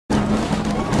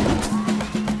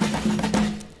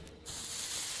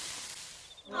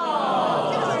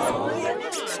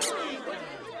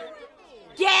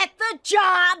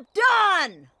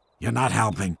You're not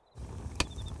helping.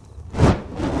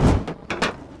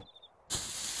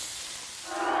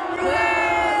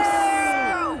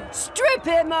 Strip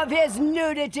him of his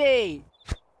nudity!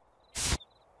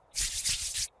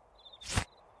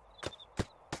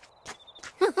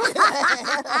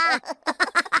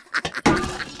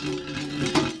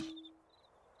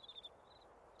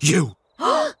 You!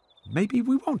 Maybe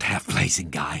we won't have Blazing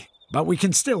Guy, but we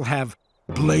can still have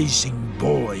Blazing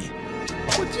Boy.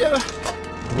 Would you...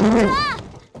 Help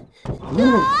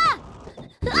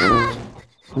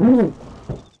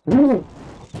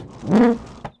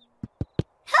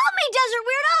me, desert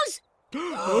weirdos!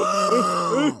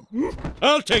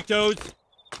 I'll take those.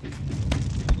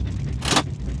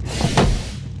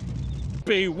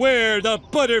 Beware the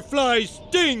butterfly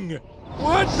sting!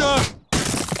 What the...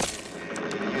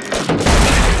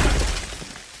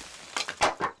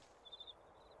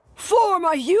 Form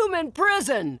a human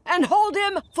prison and hold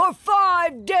him for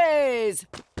 5 days!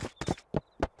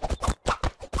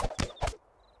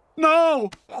 No!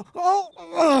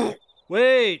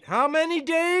 Wait, how many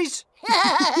days?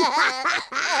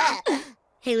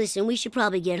 Hey, listen, we should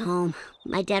probably get home.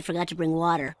 My dad forgot to bring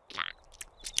water.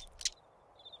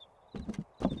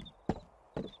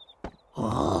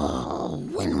 Oh,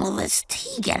 when will this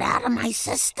tea get out of my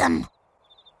system?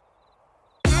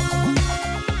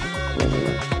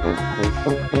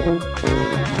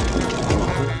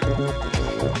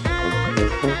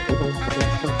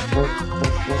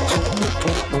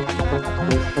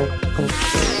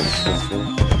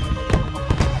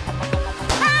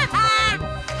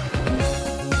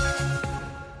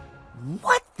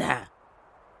 What the?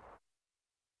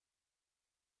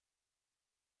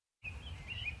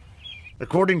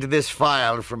 According to this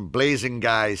file from Blazing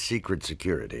Guy's Secret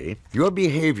Security, your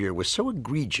behavior was so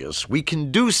egregious we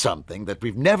can do something that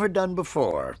we've never done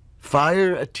before.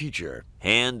 Fire a teacher.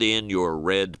 Hand in your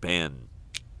red pen.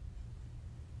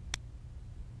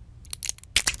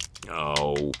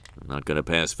 Oh, I'm not going to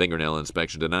pass fingernail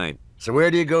inspection tonight. So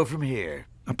where do you go from here?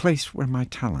 A place where my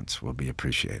talents will be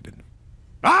appreciated.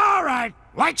 All right,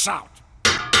 lights out.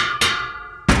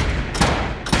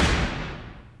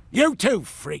 You too,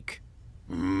 freak.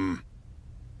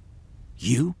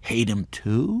 You hate him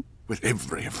too? With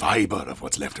every fiber of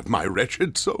what's left of my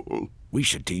wretched soul. We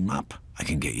should team up. I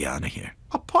can get you out of here.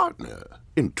 A partner.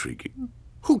 Intriguing.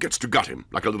 Who gets to gut him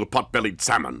like a little pot-bellied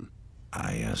salmon?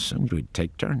 I assumed we'd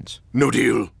take turns. No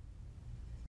deal.